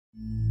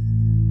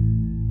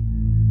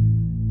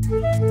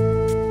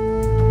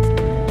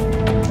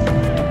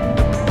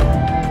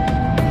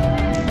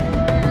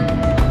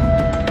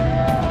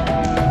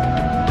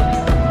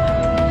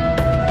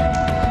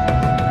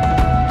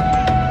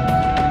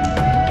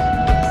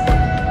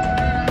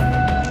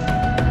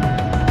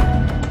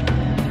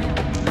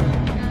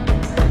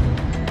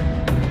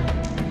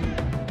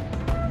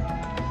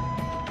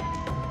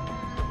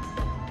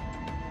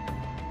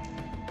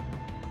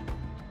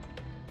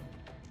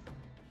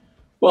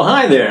Well,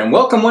 hi there, and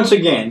welcome once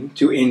again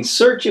to In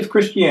Search of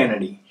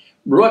Christianity,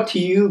 brought to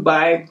you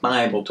by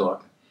Bible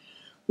Talk.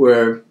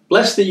 We're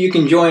blessed that you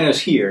can join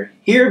us here.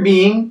 Here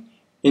being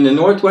in the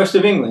northwest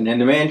of England, in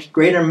the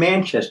greater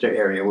Manchester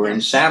area. We're in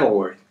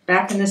Saddleworth.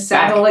 Back in the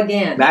saddle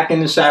again. Back in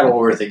the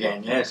Saddleworth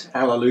again, yes,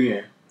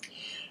 hallelujah.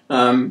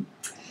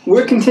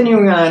 We're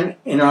continuing on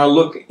in our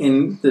look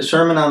in the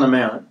Sermon on the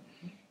Mount.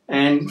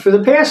 And for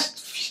the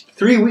past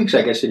 3 weeks,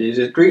 I guess it is,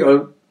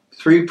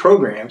 three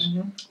programs,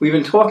 we've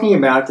been talking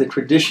about the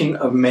tradition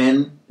of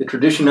men, the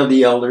tradition of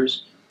the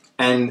elders,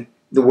 and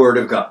the Word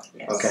of God.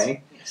 Yes.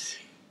 Okay?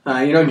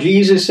 Yes.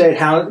 Jesus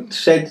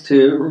said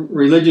to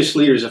religious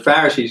leaders, the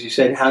Pharisees, he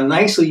said, how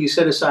nicely you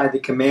set aside the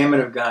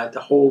commandment of God to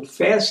hold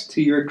fast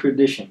to your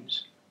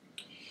traditions.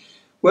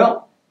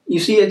 Well, you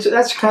see,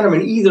 that's kind of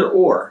an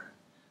either-or.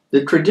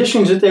 The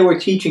traditions that they were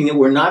teaching that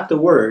were not the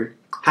Word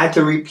had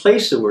to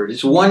replace the Word.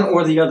 It's one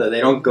or the other. They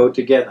don't go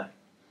together.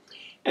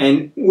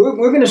 And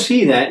we're going to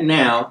see that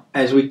now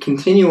as we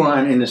continue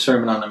on in the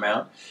Sermon on the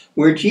Mount,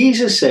 where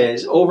Jesus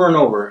says over and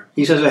over,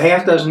 he says a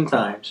half dozen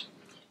times,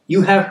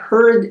 you have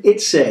heard it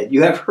said,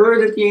 you have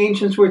heard that the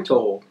ancients were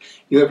told,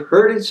 you have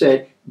heard it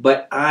said,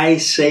 but I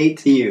say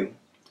to you.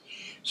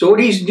 So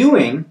what he's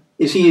doing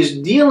is he is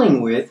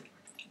dealing with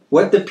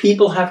what the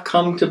people have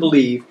come to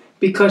believe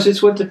because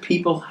it's what the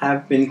people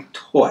have been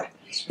taught.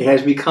 It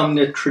has become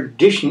the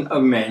tradition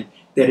of men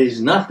that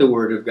is not the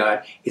Word of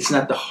God. It's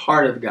not the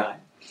heart of God.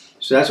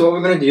 So that's what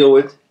we're going to deal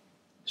with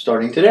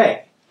starting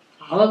today.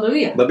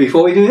 Hallelujah. But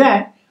before we do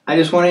that, I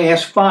just want to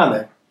ask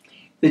Father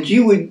that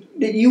you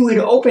would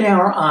open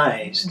our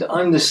eyes to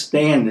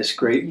understand this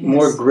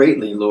more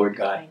greatly, Lord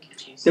God. Thank you,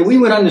 Jesus. That we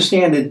would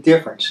understand the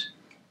difference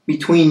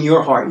between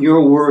your heart,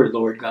 your Word,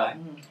 Lord God,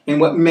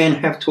 and what men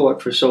have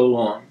taught for so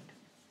long.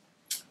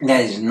 That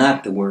is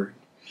not the Word.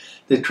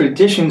 The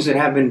traditions that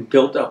have been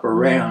built up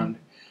around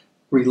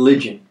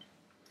religion.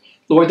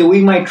 Lord, that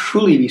we might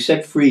truly be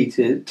set free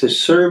to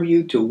serve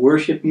you, to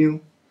worship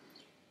you,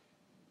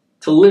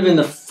 to live in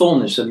the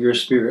fullness of your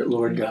Spirit,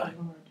 Lord God.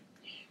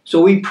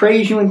 So we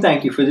praise you and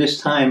thank you for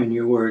this time in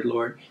your word,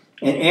 Lord,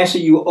 and ask that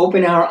you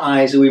open our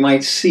eyes that we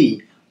might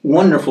see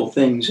wonderful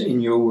things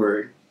in your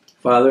word.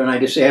 Father, and I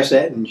just ask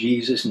that in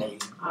Jesus' name.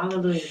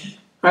 Hallelujah.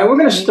 All right, we're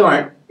going to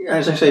start,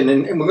 as I said,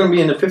 and we're going to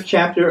be in the 5th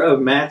chapter of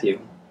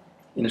Matthew,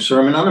 in the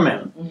Sermon on the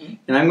Mount.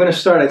 And I'm going to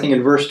start, I think,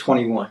 in verse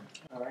 21.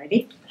 All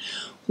righty.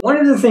 One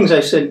of the things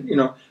I said,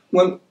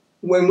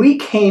 when we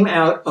came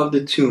out of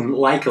the tomb,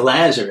 like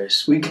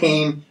Lazarus, we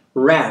came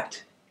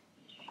wrapped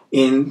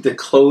in the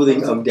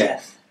clothing of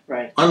death.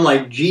 Right.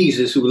 Unlike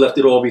Jesus, who left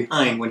it all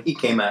behind when he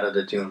came out of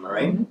the tomb,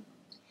 right?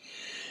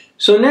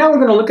 So now we're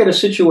going to look at a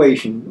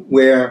situation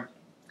where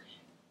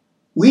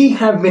we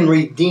have been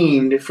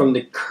redeemed from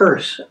the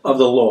curse of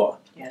the law.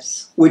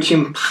 Yes. Which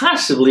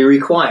impossibly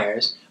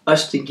requires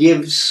us to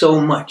give so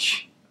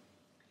much.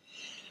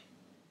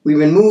 We've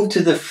been moved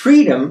to the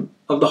freedom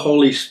of the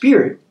Holy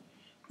Spirit,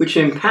 which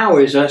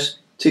empowers us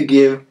to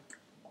give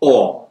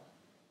all.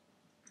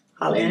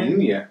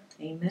 Hallelujah.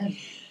 Amen.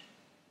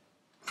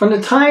 From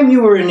the time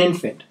you were an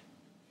infant,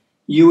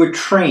 you were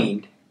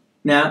trained.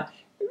 Now,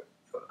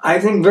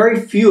 I think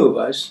very few of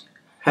us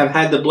have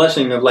had the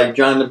blessing of like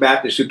John the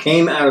Baptist, who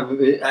came out of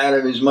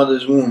his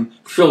mother's womb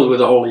filled with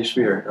the Holy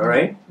Spirit, all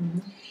right?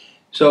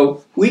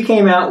 So we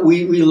came out,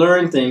 we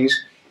learned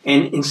things,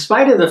 and in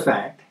spite of the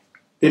fact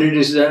that it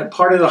is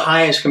part of the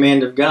highest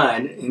command of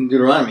God in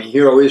Deuteronomy,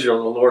 Hear, O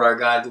Israel, the Lord our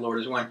God, the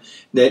Lord is one,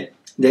 that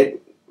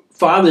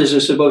fathers are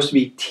supposed to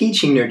be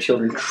teaching their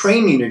children,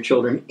 training their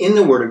children in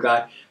the Word of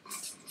God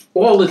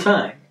all the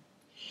time.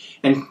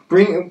 And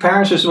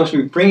parents are supposed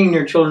to be bringing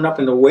their children up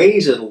in the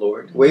ways of the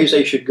Lord, ways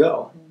they should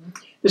go.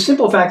 The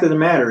simple fact of the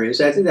matter is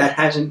that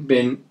hasn't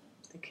been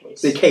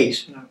the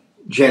case,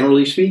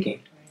 generally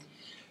speaking.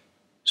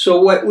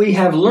 So what we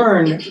have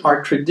learned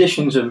are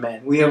traditions of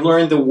men. We have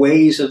learned the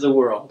ways of the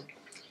world,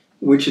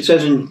 which it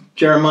says in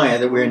Jeremiah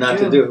that we're not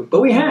to do. But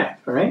we have,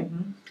 all right?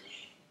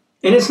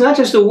 And it's not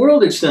just the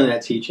world that's done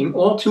that teaching.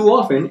 All too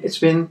often, it's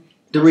been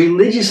the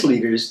religious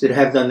leaders that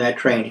have done that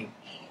training,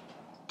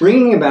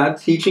 bringing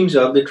about teachings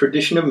of the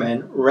tradition of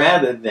men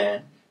rather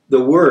than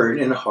the Word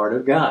and the heart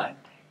of God.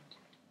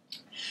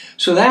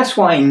 So that's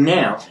why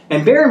now,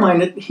 and bear in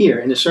mind that here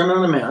in the Sermon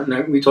on the Mount,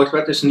 and we talked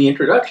about this in the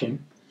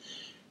introduction,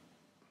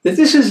 that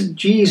this is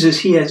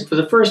Jesus, he has for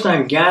the first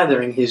time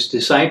gathering his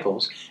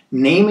disciples,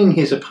 naming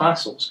his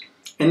apostles.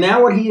 And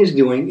now what he is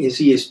doing is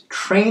he is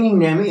training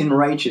them in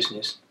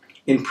righteousness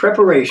in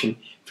preparation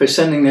for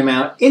sending them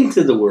out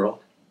into the world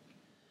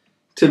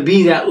to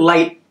be that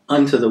light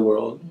unto the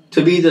world,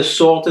 to be the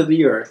salt of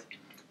the earth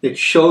that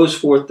shows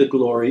forth the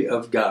glory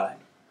of God.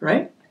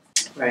 Right?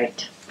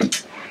 Right.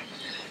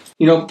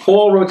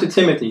 Paul wrote to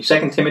Timothy,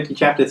 2 Timothy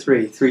chapter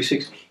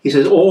 3:6. He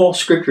says, all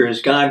scripture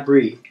is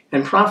God-breathed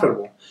and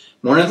profitable.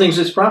 One of the things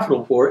it's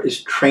profitable for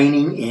is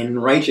training in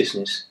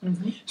righteousness.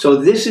 So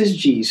this is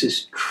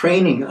Jesus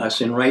training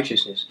us in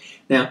righteousness.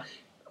 Now,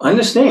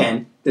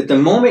 understand that the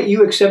moment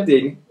you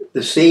accepted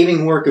the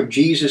saving work of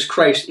Jesus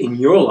Christ in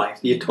your life,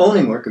 the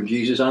atoning work of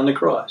Jesus on the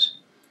cross,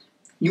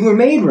 you were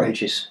made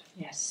righteous.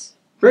 Yes.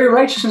 Very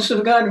righteousness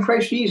of God in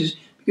Christ Jesus,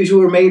 because you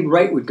were made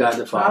right with God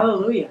the Father.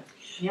 Hallelujah.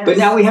 Yes. But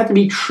now we have to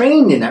be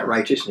trained in that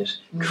righteousness,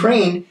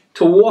 trained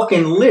to walk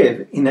and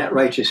live in that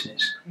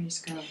righteousness.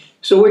 Praise God.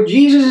 So what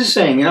Jesus is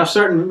saying, and I'll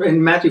start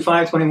in Matthew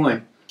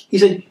 5:21, he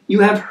said,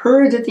 you have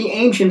heard that the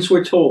ancients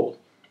were told,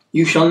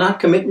 you shall not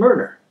commit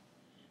murder,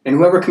 and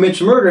whoever commits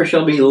murder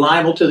shall be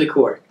liable to the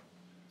court.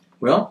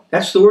 Well,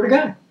 that's the word of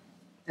God.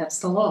 That's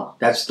the law.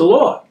 That's the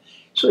law.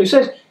 So he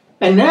says,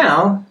 and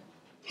now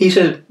he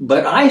says,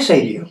 but I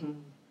say to you.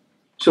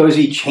 So is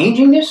he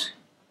changing this?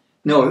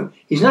 No,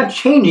 he's not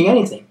changing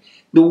anything.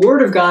 The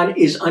word of God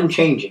is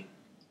unchanging.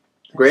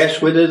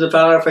 Grass withers, the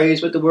flower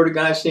fades, but the word of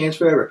God stands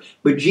forever.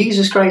 But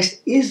Jesus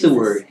Christ is the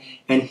word,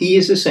 and he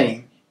is the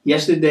same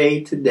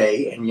yesterday,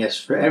 today, and yes,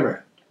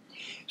 forever.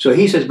 So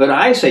he says, but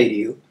I say to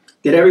you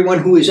that everyone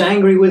who is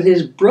angry with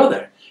his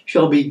brother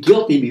shall be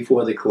guilty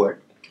before the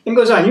court. And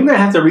goes on. You're going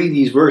to have to read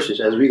these verses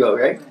as we go,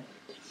 right?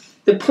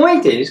 The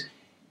point is,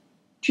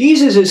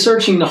 Jesus is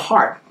searching the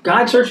heart.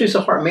 God searches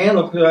the heart. Man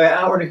looks at the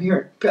outward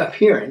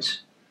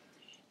appearance.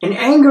 And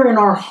anger in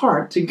our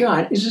heart to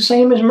God is the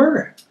same as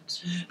murder.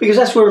 Because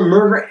that's where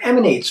murder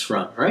emanates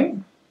from, right?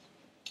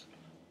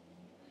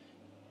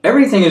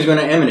 Everything is going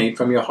to emanate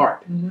from your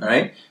heart,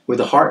 right? With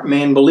the heart,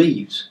 man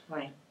believes.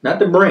 Right. Not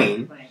the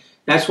brain. Right.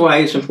 That's why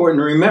it's important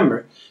to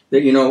remember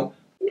that, you know,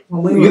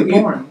 when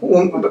we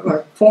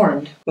were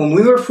formed. When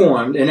we were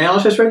formed, and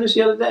Alice just read this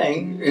the other day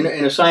in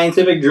a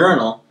scientific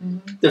journal,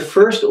 the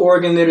first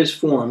organ that is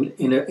formed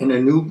in a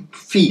new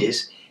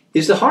fetus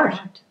is the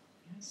heart.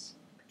 Yes.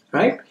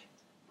 Right?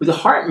 With the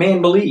heart,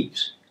 man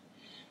believes.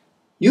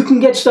 You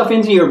can get stuff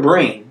into your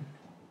brain.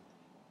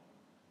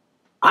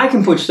 I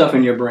can put stuff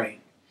in your brain.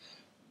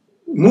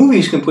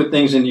 Movies can put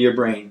things into your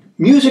brain.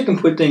 Music can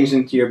put things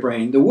into your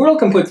brain. The world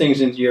can put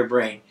things into your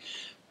brain.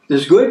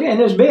 There's good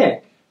and there's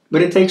bad.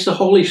 But it takes the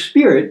Holy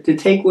Spirit to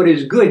take what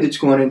is good that's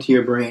going into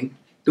your brain,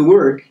 the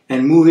Word,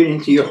 and move it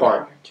into your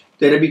heart.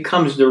 That it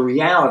becomes the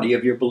reality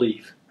of your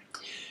belief.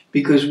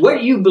 Because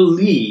what you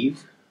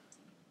believe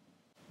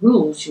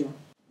rules you.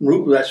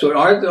 That's what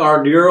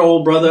our dear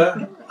old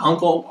brother,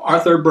 Uncle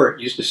Arthur Burt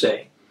used to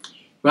say.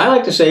 But I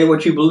like to say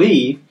what you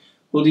believe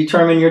will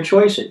determine your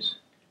choices.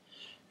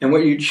 And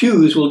what you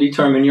choose will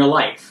determine your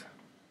life.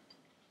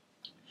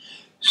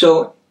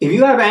 So if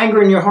you have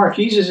anger in your heart,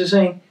 Jesus is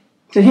saying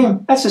to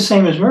him, that's the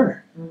same as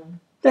murder.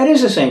 That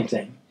is the same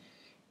thing.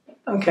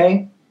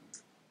 Okay?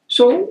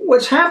 So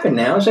what's happened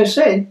now, as I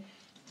said,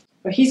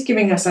 but he's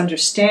giving us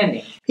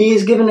understanding. He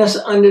has given us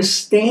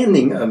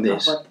understanding of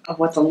this. Of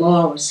what the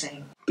law was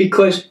saying.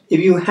 Because if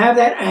you have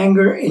that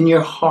anger in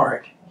your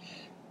heart,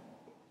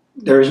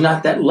 there is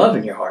not that love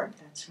in your heart.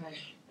 That's right.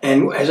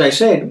 And as I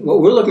said,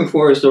 what we're looking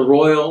for is the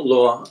royal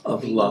law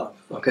of love.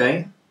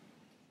 Okay?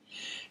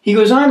 He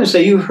goes on to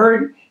say, you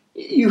heard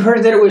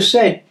that it was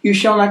said, you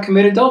shall not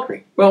commit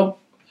adultery. Well,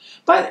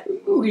 but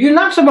you're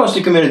not supposed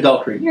to commit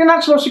adultery. You're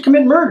not supposed to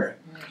commit murder.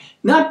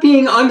 Not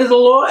being under the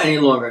law any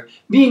longer,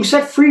 being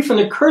set free from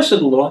the curse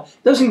of the law,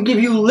 doesn't give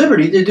you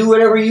liberty to do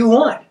whatever you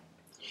want.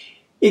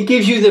 It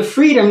gives you the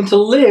freedom to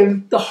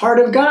live the heart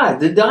of God,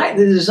 the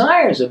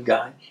desires of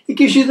God. It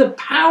gives you the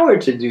power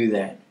to do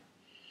that.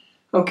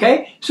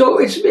 Okay? So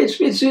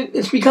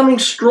it's becoming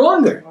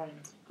stronger.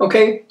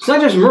 Okay? It's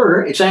not just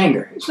murder, it's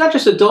anger. It's not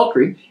just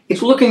adultery,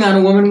 it's looking on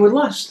a woman with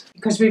lust.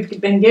 Because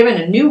we've been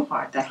given a new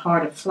heart, that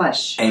heart of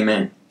flesh.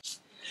 Amen.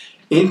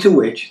 Into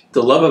which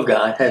the love of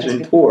God has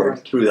been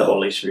poured through the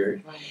Holy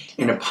Spirit,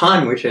 and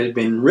upon which has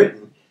been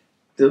written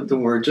the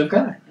words of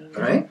God.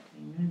 Right?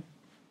 Amen.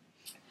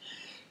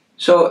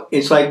 So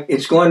it's like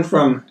it's going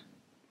from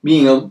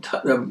being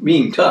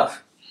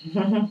tough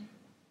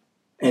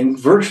and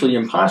virtually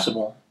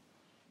impossible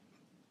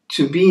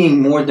to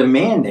being more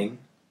demanding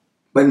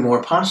but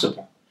more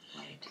possible.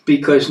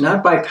 Because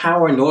not by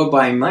power nor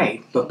by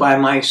might, but by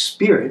my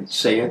Spirit,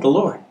 saith the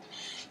Lord.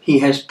 He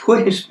has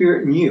put his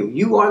Spirit in you.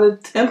 You are the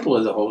temple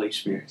of the Holy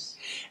Spirit.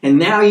 And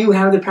now you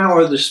have the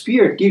power of the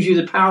Spirit, gives you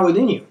the power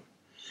within you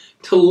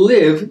to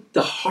live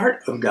the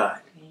heart of God.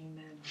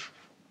 Amen.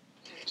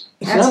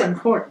 That's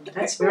important.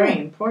 That's very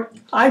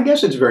important. I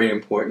guess it's very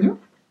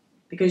important.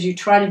 Because you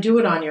try to do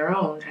it on your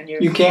own and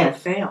you can't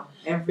fail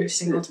every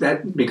single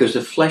time. Because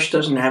the flesh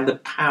doesn't have the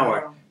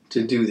power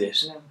to do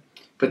this. No.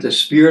 But the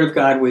Spirit of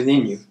God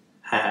within you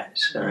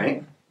has. All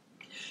right?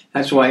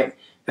 That's why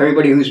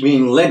everybody who's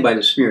being led by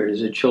the Spirit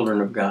is a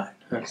children of God.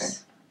 Okay.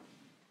 Yes.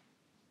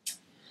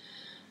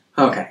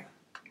 Okay.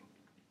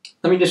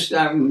 Let me just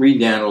read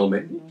down a little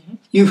bit.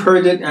 You've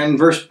heard that, in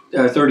verse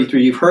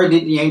 33, you've heard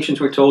that the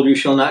ancients were told, you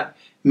shall not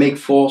make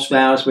false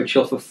vows, but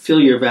shall fulfill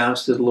your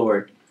vows to the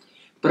Lord.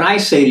 But I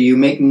say to you,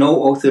 make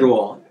no oath at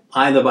all,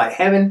 either by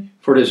heaven,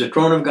 for it is the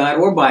throne of God,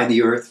 or by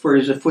the earth, for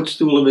it is the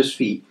footstool of his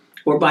feet,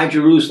 or by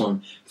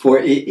Jerusalem, for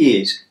it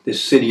is the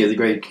city of the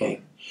great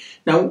King.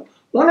 Now,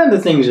 one of the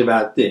things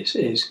about this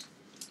is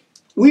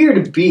we are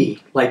to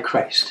be like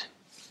Christ.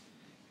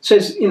 It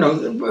says,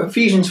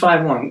 Ephesians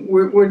 5:1,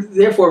 we're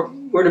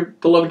the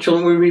beloved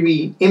children, we're to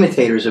be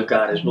imitators of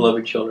God as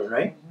beloved children,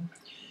 right?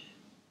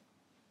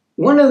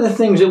 One of the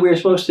things that we're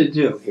supposed to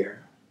do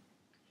here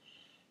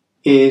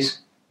is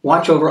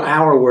watch over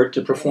our word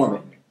to perform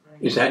it.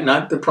 Is that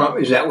not the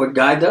is that what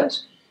God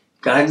does?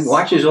 God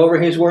watches over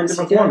His word to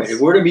perform it. If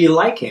we're to be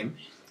like Him,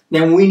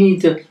 then we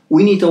need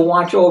to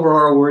watch over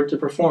our word to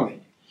perform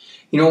it.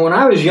 You know, when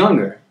I was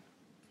younger,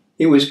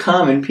 it was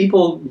common.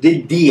 People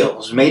did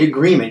deals, made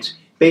agreements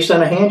based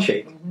on a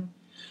handshake.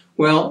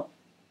 Well,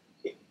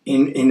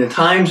 in the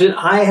times that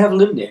I have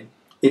lived in,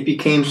 it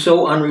became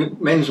so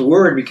men's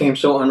word became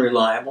so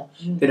unreliable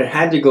that it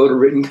had to go to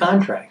written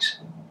contracts.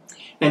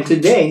 And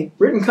today,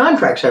 written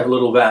contracts have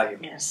little value.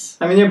 Yes.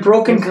 I mean, they're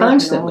broken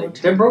constantly.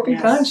 They're broken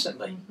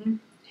constantly.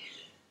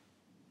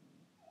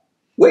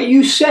 What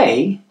you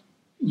say,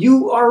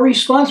 you are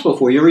responsible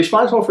for. You're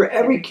responsible for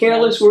every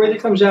careless word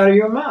that comes out of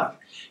your mouth.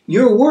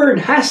 Your word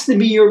has to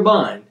be your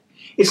bond.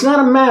 It's not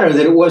a matter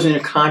that it wasn't a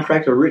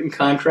contract, a written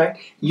contract.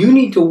 You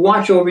need to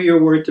watch over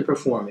your word to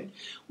perform it,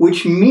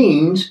 which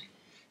means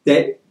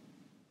that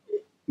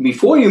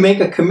before you make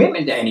a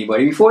commitment to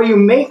anybody, before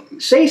you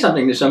say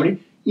something to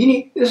somebody, you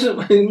need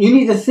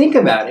to think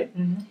about it.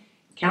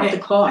 Count the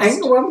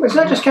cost. Well, it's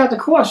not just count the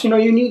cost. You know,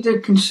 you need to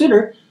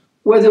consider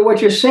whether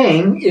what you're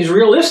saying is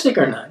realistic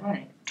or not.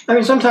 Right. I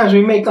mean, sometimes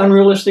we make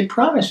unrealistic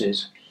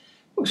promises.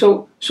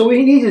 So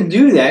we need to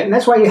do that, and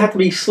that's why you have to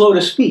be slow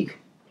to speak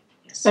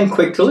and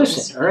quick to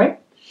listen, all right?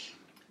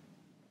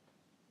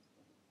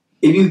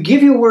 If you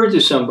give your word to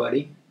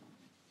somebody,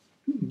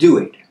 do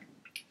it.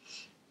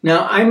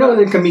 Now, I know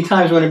there can be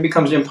times when it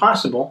becomes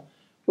impossible.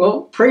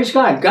 Well, praise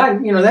God.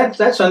 God, you know,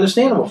 that's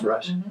understandable for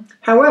us.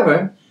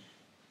 However,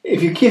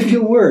 if you give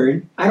your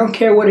word, I don't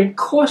care what it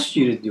costs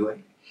you to do it.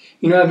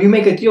 You know, if you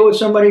make a deal with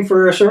somebody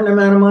for a certain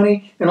amount of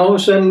money, and all of a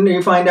sudden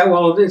you find out,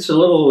 well, it's a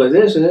little of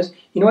this or this,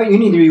 you know what? You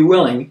need to be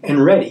willing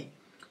and ready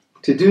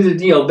to do the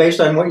deal based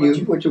on what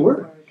your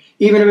word.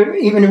 Even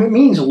if it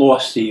means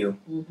loss to you.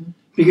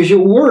 Because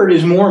your word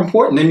is more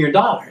important than your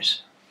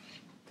dollars.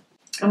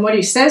 And what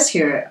he says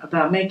here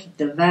about making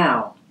the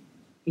vow,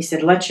 he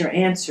said, let your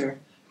answer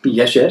be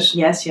yes, yes.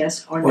 Yes,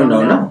 yes, or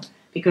no, no.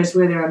 Because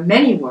where there are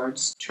many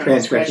words,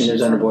 transgression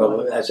is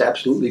unavoidable. That's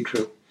absolutely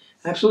true.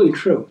 Absolutely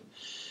true.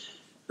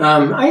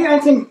 I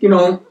think, you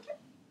know,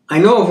 I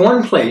know of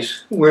one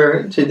place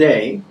where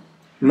today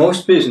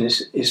most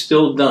business is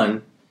still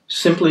done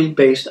simply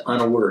based on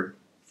a word.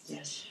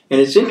 Yes. And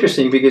it's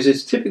interesting because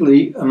it's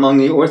typically among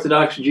the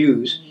Orthodox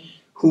Jews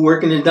who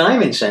work in the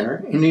Diamond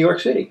Center in New York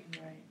City.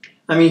 Right.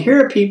 I mean,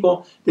 here are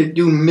people that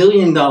do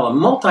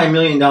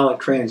multi-million-dollar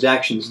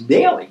transactions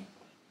daily,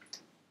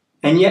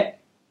 and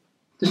yet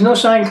there's no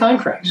signed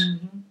contracts.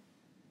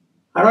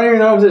 I don't even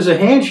know if there's a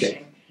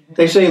handshake.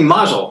 They say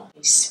mazel.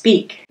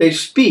 They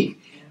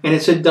speak, and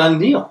it's a done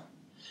deal.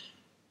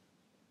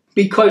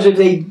 Because if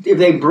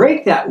they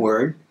break that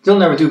word, they'll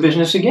never do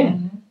business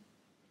again.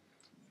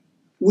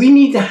 We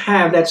need to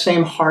have that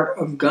same heart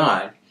of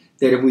God,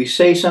 that if we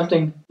say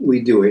something,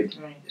 we do it.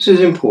 Right. This is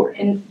important.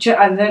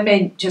 And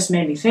that just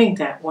made me think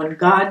that when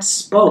God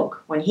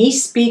spoke, when He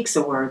speaks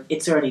a word,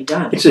 it's already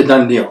done. It's a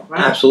done deal.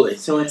 Right? Absolutely.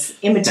 So it's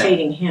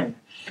imitating Him.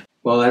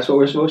 Well, that's what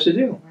we're supposed to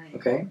do. Right.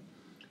 Okay.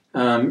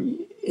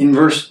 In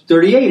verse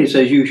 38, it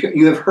says,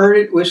 "You have heard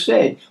it was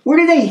said." Where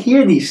did they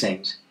hear these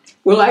things?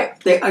 Well,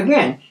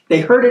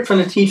 they heard it from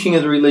the teaching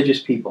of the religious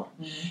people.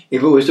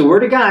 If it was the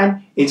Word of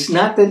God, it's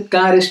not that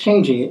God is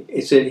changing it.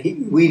 It's that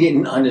we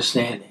didn't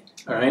understand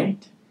it. All right?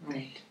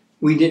 Right.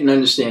 We didn't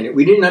understand it.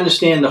 We didn't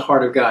understand the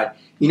heart of God.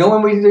 You know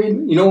when we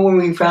did? You know when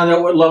we found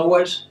out what love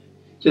was?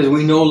 It says,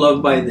 "We know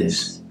love by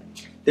this,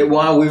 that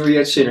while we were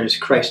yet sinners,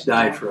 Christ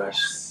died for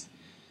us."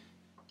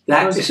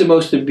 That is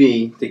supposed to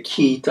be the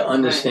key to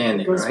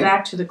understanding. It goes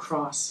back to the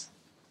cross.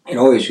 It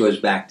always goes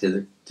back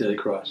to the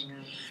cross. Yeah.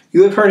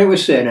 You have heard it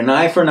was said, an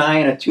eye for an eye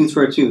and a tooth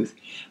for a tooth.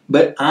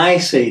 But I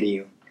say to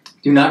you,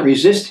 do not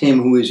resist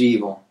him who is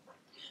evil.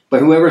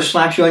 But whoever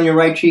slaps you on your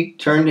right cheek,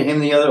 turn to him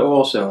the other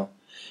also.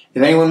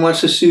 If anyone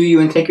wants to sue you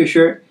and take your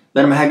shirt,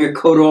 let him have your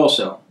coat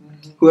also.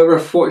 Whoever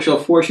shall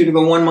force you to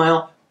go 1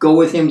 mile, go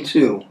with him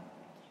 2.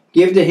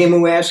 Give to him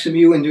who asks of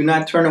you, and do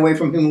not turn away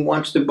from him who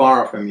wants to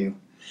borrow from you.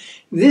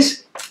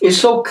 This is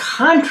so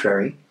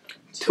contrary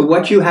to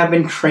what you have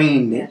been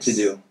trained to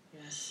do.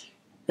 Yes.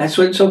 That's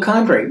what's so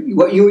contrary. You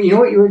know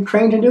what you were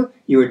trained to do?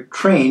 You were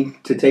trained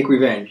to take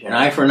revenge. An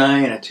eye for an eye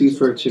and a tooth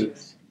for a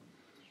tooth.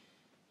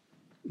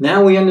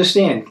 Now we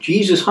understand.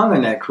 Jesus hung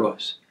on that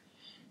cross,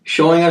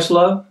 showing us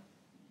love,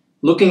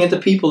 looking at the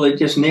people that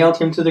just nailed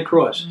him to the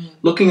cross,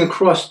 looking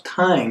across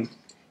time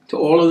to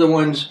all of the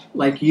ones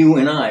like you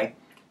and I,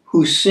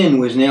 whose sin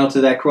was nailed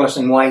to that cross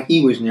and why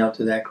he was nailed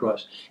to that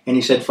cross. And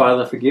he said,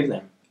 Father, forgive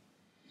them.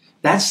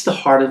 That's the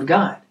heart of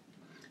God.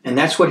 And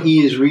that's what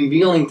he is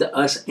revealing to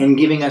us and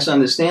giving us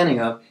understanding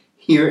of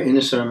here in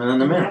the Sermon on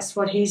the Mount. That's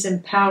what he's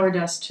empowered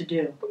us to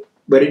do.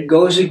 But it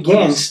goes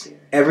against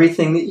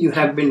everything that you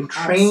have been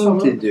trained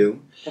to do,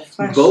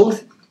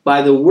 both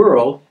by the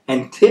world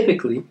and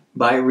typically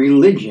by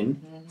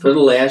religion for the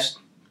last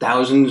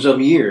thousands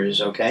of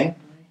years, okay?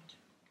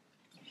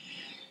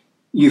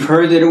 You've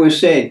heard that it was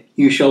said,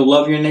 you shall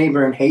love your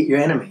neighbor and hate your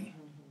enemy.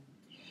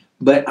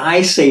 But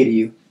I say to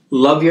you,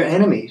 love your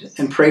enemies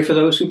and pray for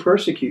those who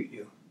persecute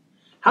you.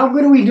 How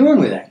good are we doing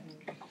with that?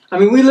 I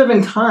mean, we live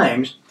in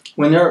times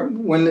when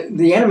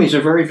the enemies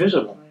are very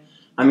visible.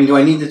 I mean, do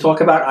I need to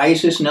talk about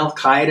ISIS and Al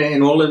Qaeda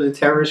and all of the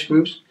terrorist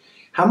groups?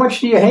 How much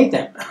do you hate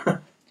them?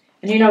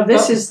 And you know,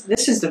 this is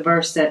the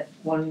verse that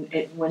when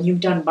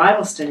you've done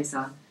Bible studies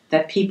on,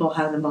 that people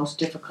have the most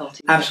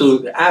difficulty with.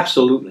 Absolutely,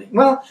 absolutely.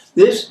 Well,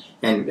 this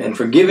and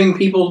forgiving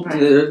people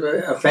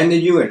that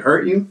offended you and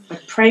hurt you.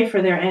 But pray for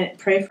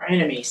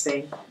enemies.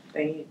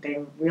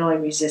 They're really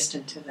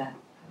resistant to that.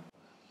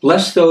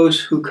 Bless those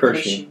who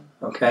curse you.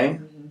 Okay.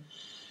 Mm-hmm.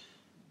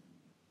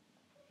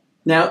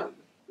 Now,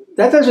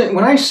 that doesn't.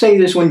 When I say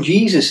this, when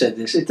Jesus said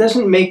this, it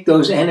doesn't make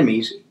those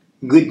enemies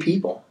good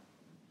people.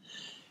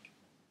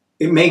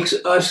 It makes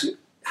us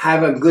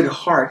have a good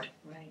heart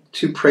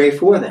to pray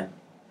for them.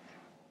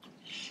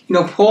 You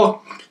know,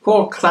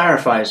 Paul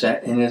clarifies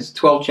that in his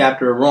 12th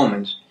chapter of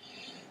Romans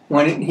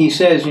when he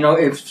says, you know,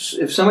 if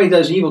somebody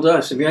does evil to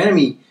us, if your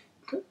enemy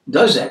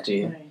does that to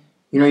you,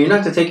 you know, you're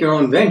not to take your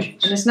own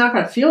vengeance. And it's not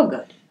going to feel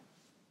good.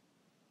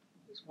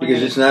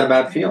 Because it's not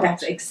about feelings.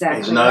 That's exactly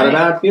It's not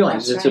about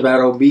feelings. It's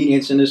about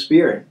obedience in the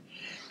Spirit.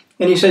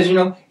 And he says, you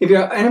know, if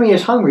your enemy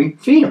is hungry,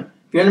 feed him.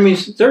 If your enemy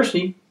is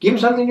thirsty, give him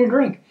something to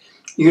drink.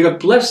 You're to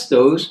bless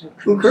those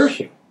who curse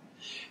you.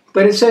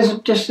 But it says,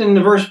 just in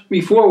the verse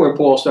before where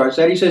Paul starts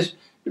that, he says,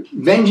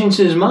 vengeance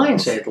is mine,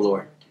 saith the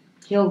Lord.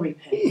 He'll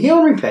repay.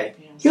 He'll repay.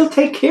 Yes. He'll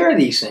take care of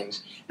these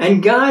things.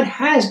 And God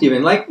has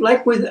given,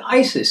 like with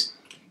ISIS,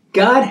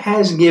 God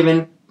has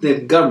given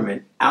the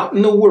government out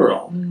in the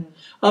world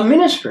a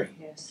ministry.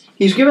 Yes.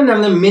 He's given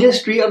them the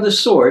ministry of the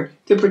sword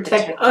to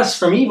protect us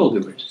from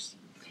evildoers.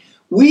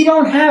 We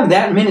don't have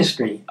that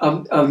ministry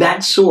of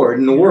that sword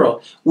in the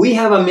world. We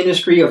have a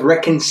ministry of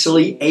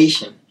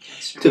reconciliation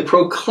to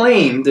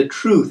proclaim the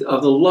truth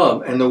of the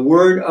love and the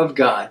word of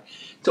God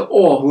to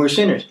all who are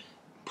sinners.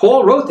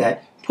 Paul wrote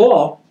that.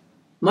 Paul,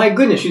 my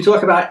goodness, you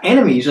talk about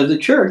enemies of the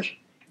church.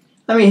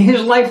 I mean,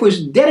 his life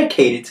was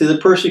dedicated to the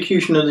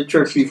persecution of the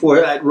church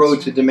before that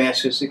road to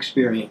Damascus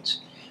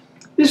experience.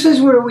 This is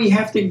where we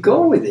have to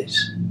go with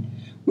this.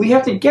 We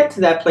have to get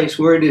to that place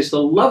where it is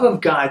the love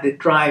of God that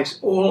drives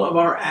all of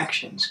our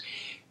actions.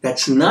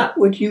 That's not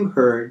what you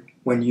heard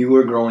when you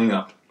were growing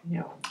up,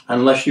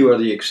 unless you are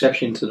the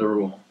exception to the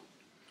rule.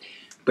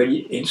 But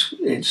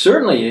it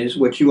certainly is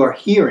what you are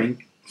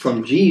hearing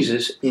from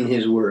Jesus in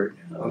his word.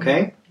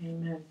 Okay?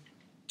 Amen.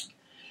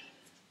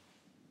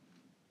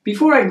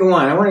 Before I go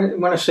on, I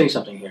want to say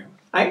something here.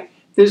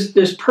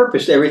 There's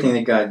purpose to everything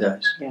that God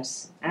does.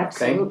 Yes,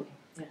 absolutely. Okay?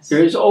 Yes.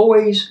 There is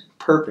always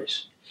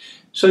purpose.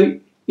 So,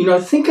 you know,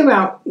 think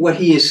about what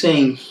he is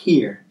saying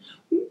here.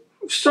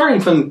 Starting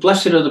from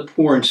blessed are the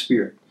poor in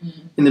spirit,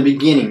 in the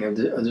beginning of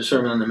the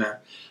Sermon on the Mount.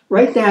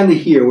 Right down to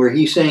here where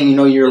he's saying, you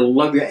know, you're to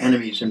love your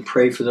enemies and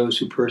pray for those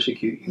who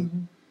persecute you.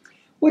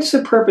 What's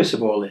the purpose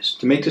of all this?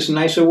 To make this a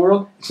nicer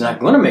world? It's not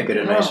going to make it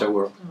a nicer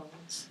world.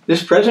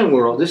 This present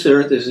world, this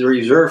earth, is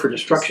reserved for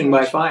destruction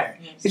by fire.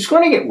 It's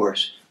going to get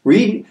worse.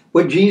 Read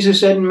what Jesus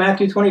said in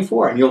Matthew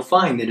 24, and you'll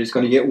find that it's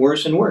going to get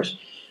worse and worse.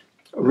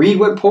 Read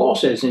what Paul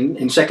says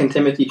in 2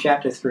 Timothy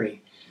chapter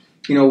 3.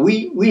 You know,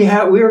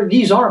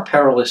 these are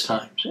perilous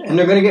times, and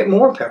they're going to get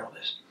more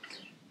perilous.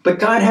 But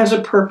God has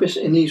a purpose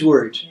in these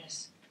words.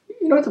 Yes.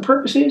 You know what the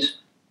purpose is?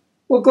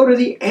 Well, go to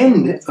the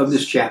end of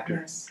this chapter.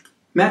 Yes.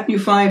 Matthew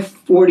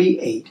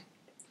 5:48.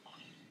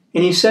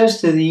 And he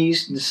says to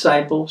these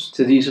disciples,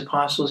 to these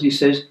apostles, he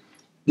says,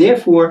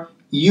 therefore,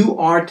 you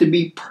are to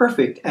be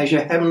perfect as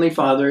your heavenly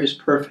Father is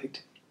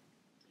perfect.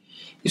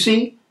 You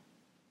see,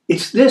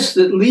 it's this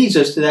that leads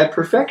us to that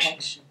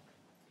perfection.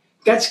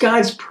 That's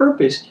God's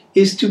purpose,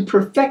 is to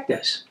perfect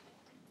us.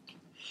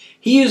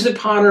 He is the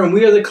potter and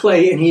we are the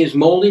clay, and he is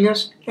molding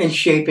us and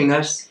shaping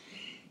us.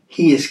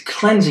 He is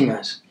cleansing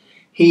us.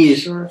 He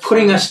is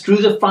putting us through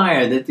the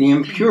fire that the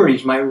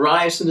impurities might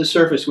rise to the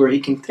surface where he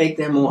can take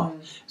them off.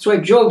 That's why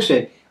Job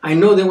said, I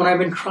know that when I've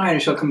been tried,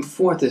 it shall come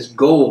forth as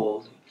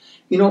gold.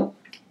 You know,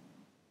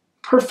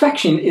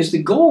 perfection is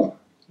the goal.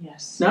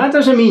 Yes. Now, that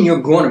doesn't mean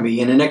you're going to be,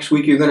 in the next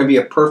week you're going to be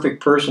a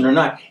perfect person or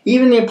not.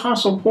 Even the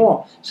Apostle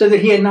Paul said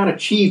that he had not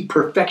achieved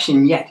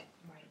perfection yet.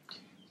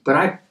 But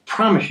I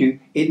promise you,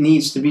 it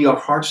needs to be our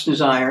heart's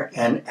desire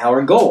and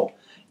our goal,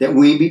 that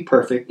we be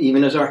perfect,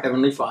 even as our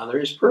Heavenly Father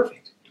is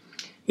perfect.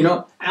 You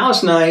know,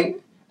 Alice and I,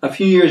 a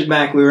few years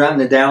back, we were out in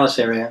the Dallas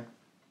area,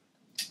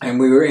 and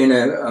we were in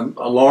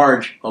a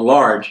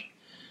large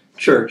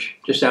church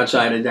just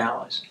outside of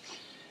Dallas.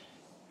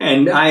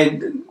 And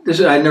I'd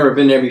never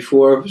been there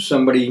before.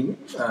 Somebody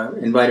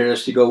invited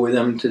us to go with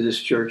them to this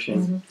church,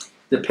 and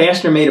the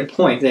pastor made a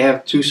point. They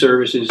have 2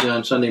 services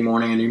on Sunday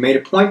morning, and he made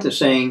a point of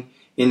saying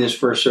in this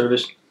first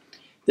service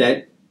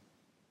that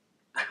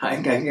I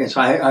guess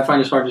I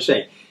find this hard to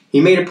say.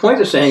 He made a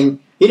point of saying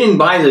he didn't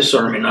buy this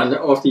sermon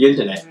off the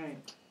internet,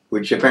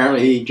 which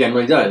apparently he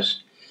generally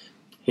does.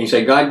 He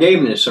said God gave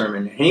him this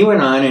sermon. And he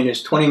went on in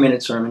his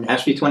 20-minute sermon. It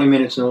has to be 20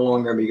 minutes no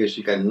longer because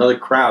you've got another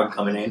crowd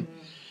coming in.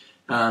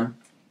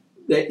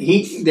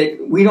 That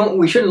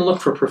we shouldn't look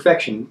for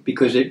perfection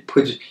because it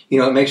puts, you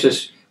know, it makes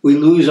us, we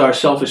lose our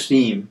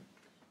self-esteem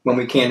when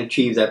we can't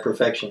achieve that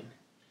perfection.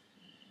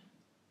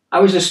 I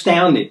was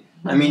astounded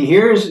I mean,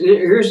 here's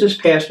this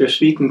pastor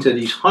speaking to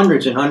these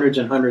hundreds and hundreds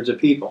and hundreds of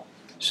people,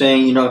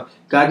 saying, you know,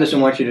 God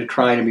doesn't want you to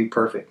try to be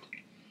perfect.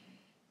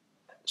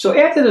 So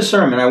after the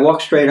sermon, I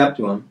walked straight up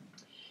to him,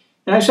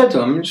 and I said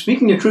to him,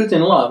 speaking the truth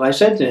in love, I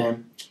said to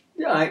him,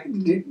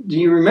 do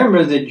you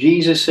remember that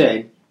Jesus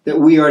said that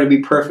we are to be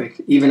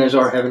perfect, even as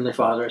our Heavenly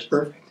Father is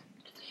perfect?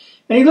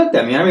 And he looked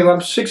at me. I mean,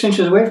 I'm 6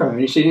 inches away from him.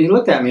 And he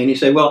looked at me and he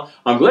said, well,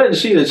 I'm glad to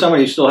see that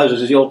somebody still has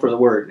a zeal for the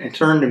Word, and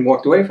turned and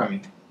walked away from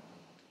me.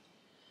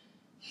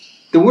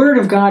 The Word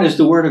of God is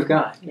the Word of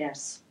God.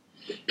 Yes.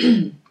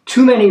 Too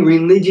many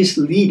religious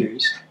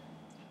leaders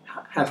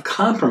have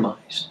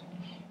compromised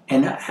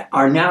and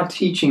are now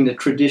teaching the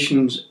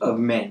traditions of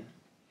men.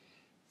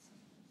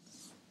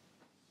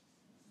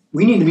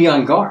 We need to be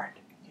on guard.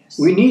 Yes.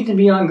 We need to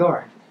be on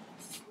guard.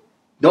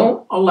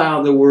 Don't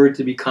allow the Word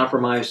to be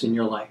compromised in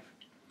your life.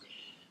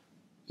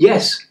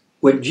 Yes,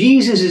 what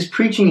Jesus is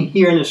preaching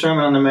here in the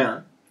Sermon on the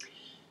Mount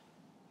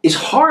is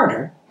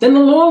harder than the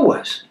law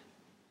was.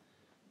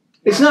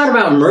 It's not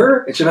about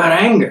murder, it's about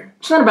anger.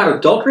 It's not about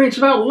adultery, it's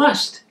about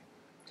lust.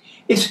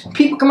 It's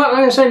people come out,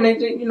 like I said, and they,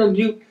 you know,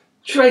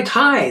 should I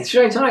tithe?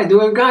 Should I tithe?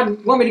 Do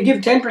God want me to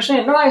give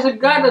 10%? No, I said,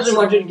 God doesn't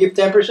want you to give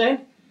 10%.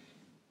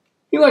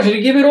 He wants you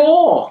to give it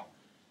all.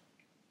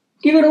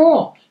 Give it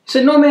all. He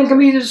said, no man can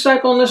be a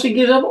disciple unless he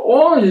gives up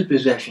all of his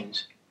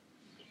possessions.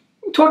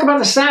 Talk about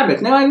the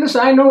Sabbath. Now,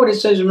 listen, I know what it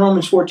says in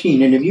Romans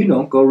 14, and if you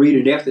don't, go read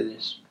it after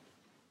this.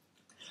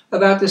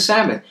 About the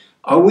Sabbath.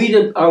 Are we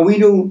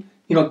to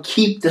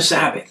keep the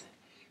Sabbath?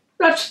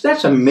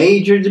 That's a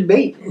major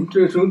debate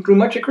through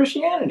much of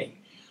Christianity.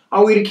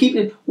 Are we to keep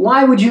it?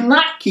 Why would you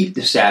not keep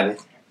the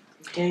Sabbath?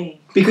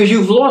 Okay. Because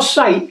you've lost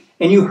sight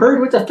and you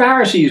heard what the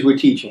Pharisees were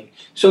teaching.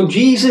 So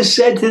Jesus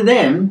said to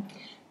them,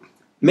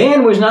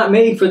 man was not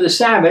made for the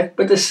Sabbath,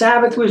 but the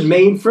Sabbath was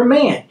made for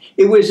man.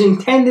 It was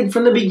intended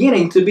from the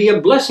beginning to be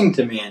a blessing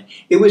to man.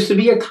 It was to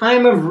be a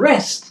time of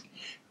rest,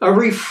 of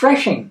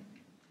refreshing.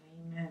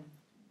 Amen.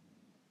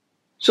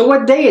 So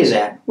what day is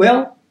that?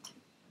 Well,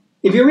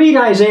 if you read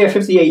Isaiah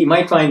 58, you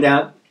might find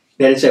out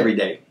that it's every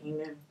day.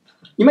 Amen.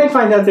 You might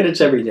find out that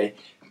it's every day.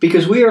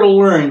 Because we are to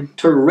learn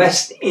to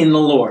rest in the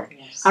Lord.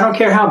 Yes. I don't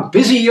care how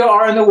busy you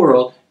are in the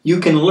world, you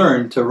can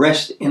learn to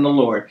rest in the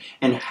Lord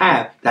and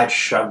have that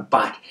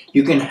Shabbat.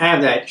 You can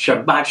have that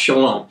Shabbat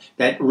Shalom,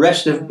 that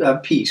rest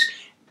of peace,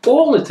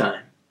 all the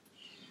time.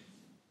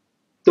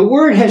 The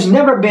Word has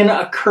never been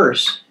a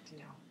curse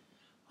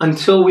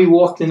until we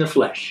walked in the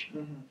flesh.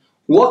 Mm-hmm.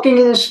 Walking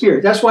in the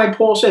Spirit. That's why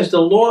Paul says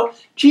the law,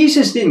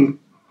 Jesus didn't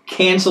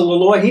cancel the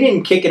law. He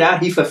didn't kick it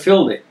out. He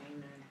fulfilled it.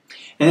 Amen.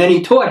 And then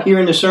he taught here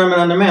in the Sermon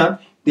on the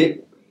Mount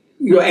that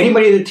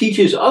anybody that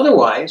teaches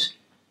otherwise,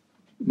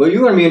 well,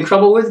 you're going to be in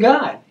trouble with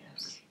God.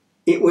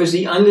 It was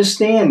the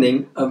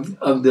understanding of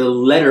the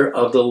letter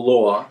of the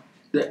law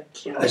that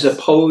kills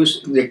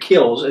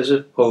as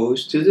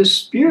opposed to the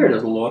spirit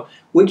of the law,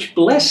 which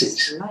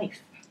blesses.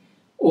 Life.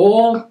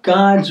 All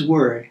God's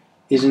word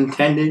is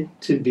intended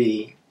to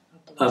be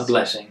a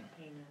blessing.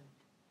 Amen.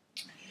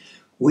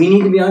 We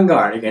need to be on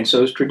guard against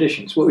those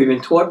traditions, what we've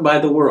been taught by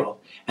the world,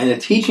 and the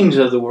teachings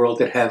of the world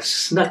that have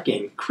snuck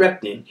in,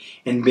 crept in,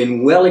 and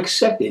been well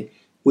accepted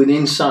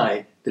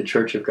inside the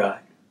Church of God.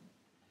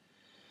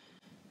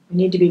 We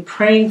need to be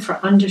praying for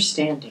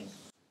understanding.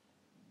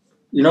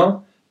 You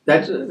know,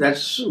 that's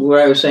what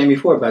I was saying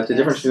before about the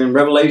difference between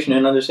revelation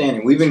and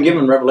understanding. We've been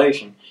given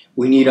revelation.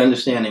 We need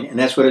understanding. And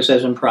that's what it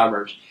says in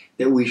Proverbs,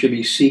 that we should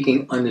be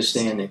seeking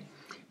understanding.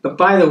 But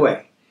by the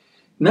way,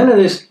 none of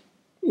this,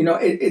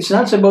 it's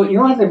not about, you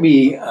don't have to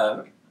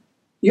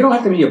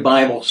be a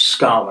Bible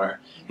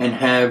scholar and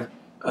have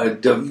a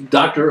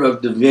doctor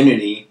of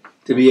divinity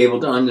to be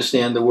able to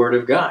understand the Word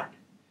of God.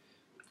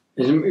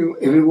 If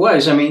it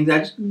was,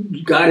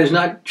 God has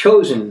not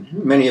chosen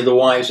many of the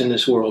wise in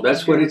this world.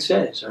 That's what it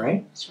says, all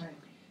right? That's right.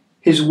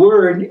 His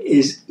word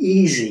is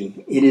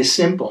easy. It is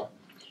simple.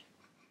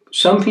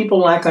 Some people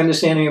lack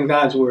understanding of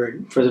God's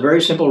word for the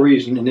very simple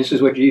reason, and this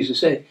is what Jesus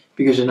said,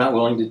 because they're not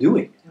willing to do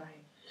it. Right.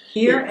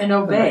 Hear and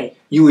obey.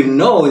 You would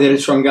know that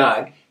it's from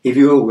God if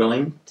you were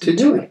willing to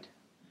do it.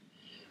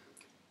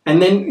 And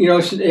then,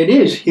 it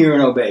is hear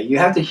and obey. You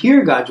have to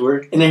hear God's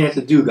word, and then you have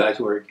to do God's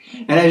word.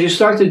 And as you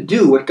start to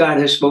do what God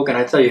has spoken,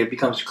 I tell you, it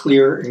becomes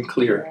clearer and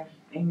clearer.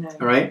 Amen.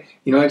 All right?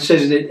 It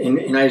says that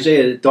in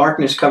Isaiah, that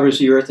darkness covers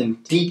the earth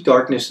and deep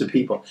darkness the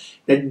people.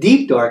 That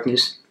deep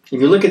darkness, if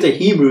you look at the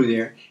Hebrew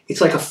there,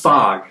 it's like a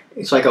fog.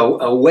 It's like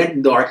a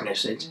wet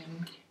darkness.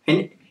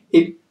 And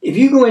if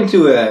you go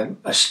into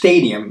a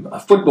stadium, a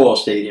football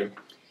stadium,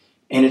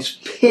 and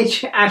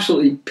it's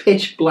absolutely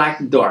pitch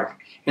black dark,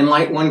 and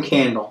light one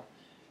candle,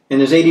 and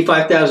there's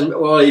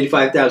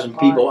 85,000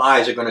 people,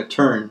 eyes are going to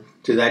turn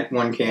to that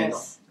one candle.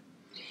 Yes.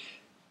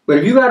 But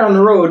if you got on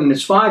the road and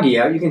it's foggy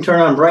out, you can turn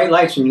on bright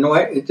lights, and you know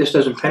what? It just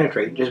doesn't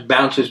penetrate. It just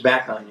bounces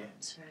back on you.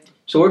 That's right.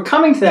 So we're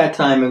coming to that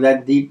time of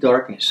that deep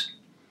darkness.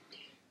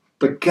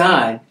 But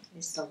God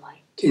is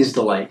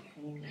the light.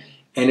 Amen.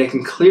 And it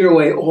can clear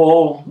away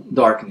all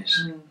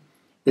darkness.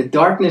 The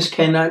darkness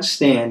cannot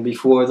stand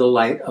before the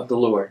light of the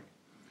Lord.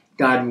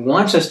 God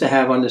wants us to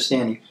have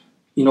understanding.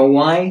 You know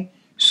why?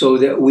 so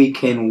that we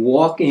can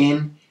walk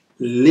in,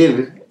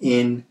 live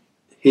in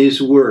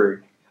His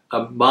Word,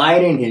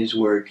 abide in His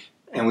Word,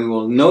 and we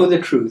will know the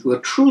truth.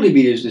 We'll truly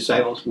be His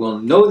disciples. We'll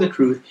know the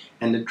truth,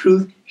 and the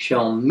truth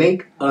shall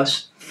make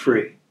us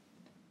free.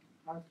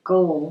 Our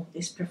goal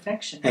is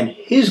perfection. And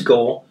His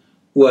goal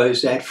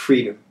was that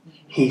freedom.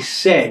 He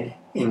said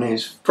in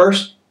His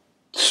first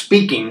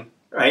speaking,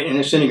 right, in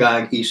the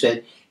synagogue, He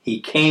said,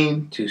 He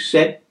came to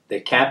set the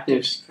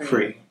captives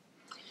free.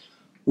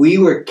 We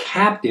were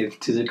captive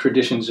to the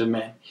traditions of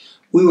men.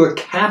 We were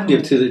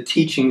captive to the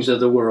teachings of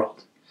the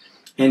world.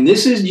 And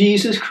this is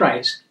Jesus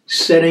Christ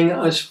setting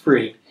us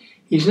free.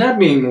 He's not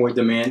being more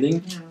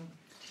demanding.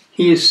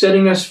 He is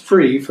setting us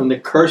free from the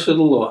curse of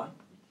the law.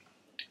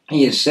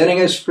 He is setting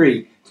us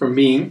free from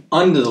being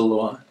under the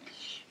law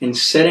and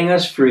setting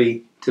us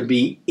free to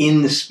be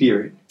in the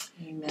Spirit,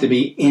 Amen. to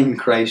be in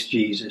Christ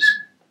Jesus.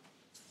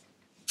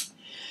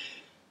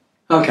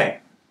 Okay.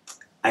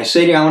 I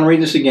say to you, I want to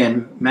read this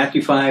again,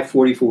 Matthew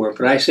 5:44.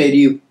 But I say to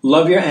you,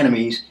 love your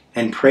enemies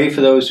and pray for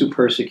those who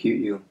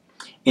persecute you,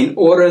 in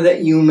order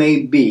that you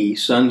may be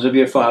sons of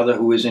your Father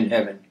who is in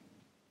heaven.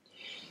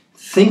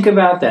 Think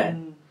about that.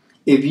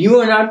 If you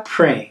are not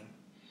praying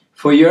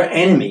for your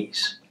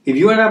enemies, if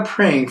you are not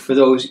praying for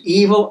those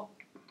evil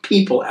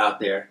people out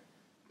there,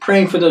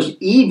 praying for those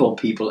evil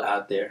people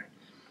out there,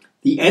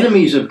 the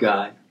enemies of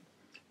God,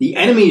 the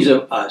enemies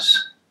of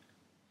us,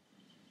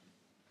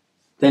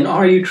 then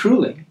are you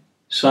truly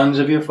sons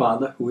of your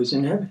Father who is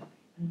in heaven?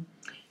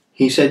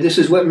 He said this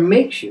is what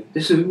makes you.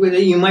 This is where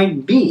you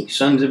might be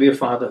sons of your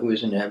Father who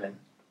is in heaven.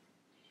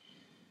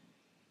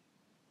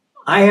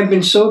 I have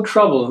been so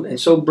troubled and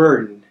so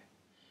burdened.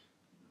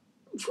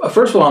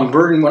 First of all, I'm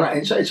burdened when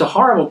it's a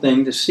horrible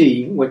thing to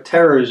see what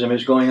terrorism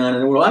is going on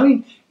in the world. I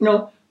mean, you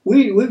know,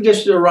 we've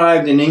just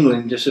arrived in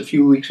England just a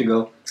few weeks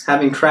ago,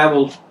 having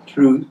traveled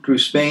through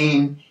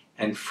Spain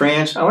and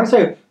France. I want to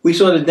tell you, we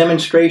saw the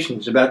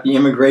demonstrations about the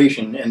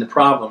immigration and the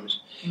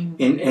problems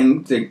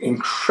and the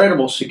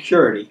incredible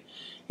security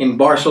in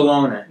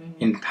Barcelona,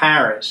 in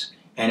Paris,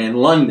 and in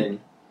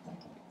London.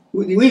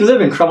 We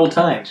live in troubled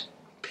times,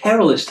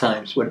 perilous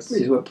times,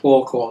 is what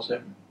Paul calls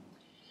them.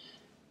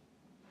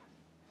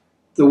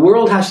 The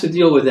world has to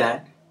deal with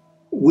that.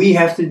 We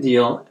have to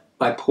deal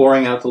by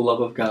pouring out the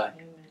love of God.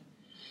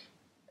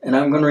 And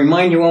I'm going to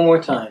remind you one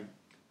more time.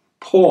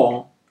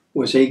 Paul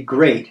was a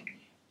great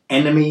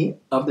enemy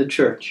of the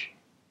church.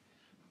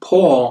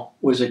 Paul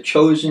was a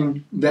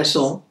chosen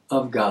vessel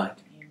of God.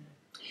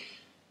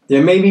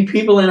 There may be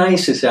people in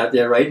ISIS out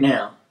there right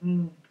now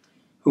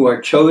who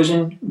are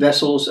chosen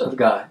vessels of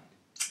God.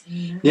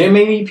 There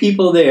may be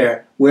people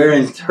there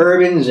wearing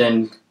turbans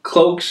and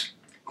cloaks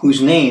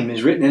whose name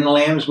is written in the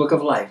Lamb's Book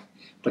of Life,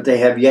 but they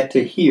have yet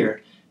to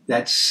hear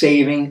that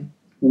saving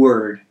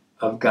word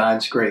of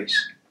God's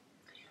grace.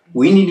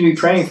 We need to be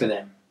praying for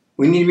them.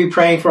 We need to be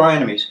praying for our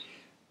enemies.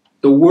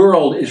 The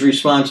world is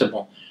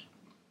responsible.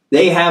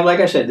 They have,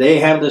 like I said, they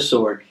have the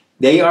sword.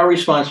 They are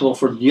responsible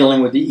for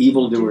dealing with the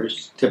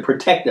evildoers to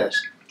protect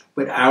us.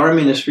 But our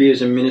ministry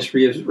is a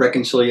ministry of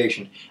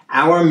reconciliation.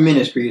 Our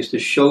ministry is to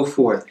show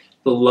forth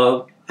the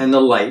love and the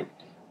light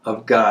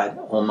of God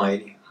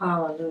Almighty.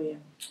 Hallelujah.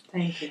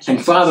 Thank you, Jesus.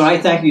 And Father, I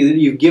thank you that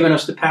you've given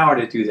us the power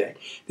to do that.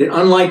 That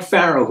unlike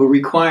Pharaoh, who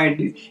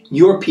required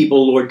your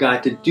people, Lord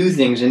God, to do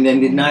things and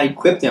then did not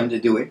equip them to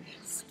do it,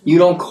 you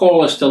don't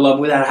call us to love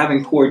without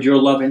having poured your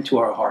love into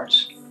our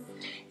hearts.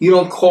 You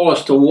don't call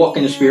us to walk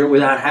in the Spirit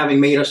without having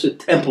made us a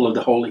temple of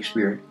the Holy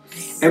Spirit.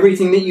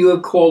 Everything that you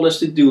have called us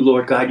to do,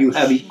 Lord God, you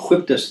have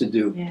equipped us to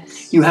do.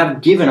 Yes. You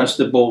have given us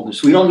the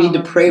boldness. We don't need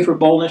to pray for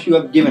boldness. You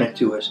have given it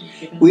to us.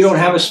 We don't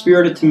have a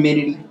spirit of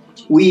timidity.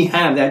 We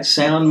have that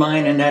sound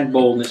mind and that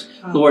boldness.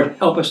 Lord,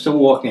 help us to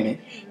walk in it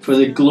for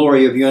the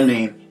glory of your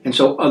name and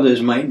so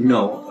others might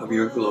know of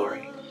your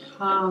glory.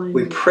 Hallelujah.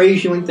 We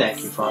praise you and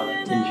thank you, Father,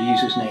 in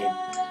Jesus' name.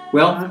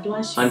 Well, God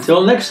bless you.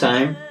 until next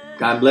time,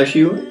 God bless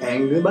you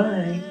and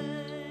goodbye.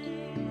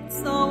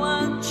 So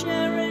I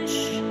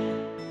cherish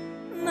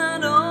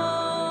that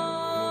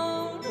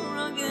old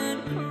rugged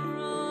cross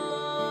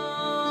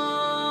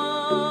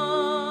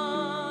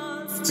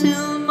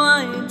till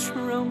my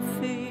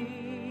trophy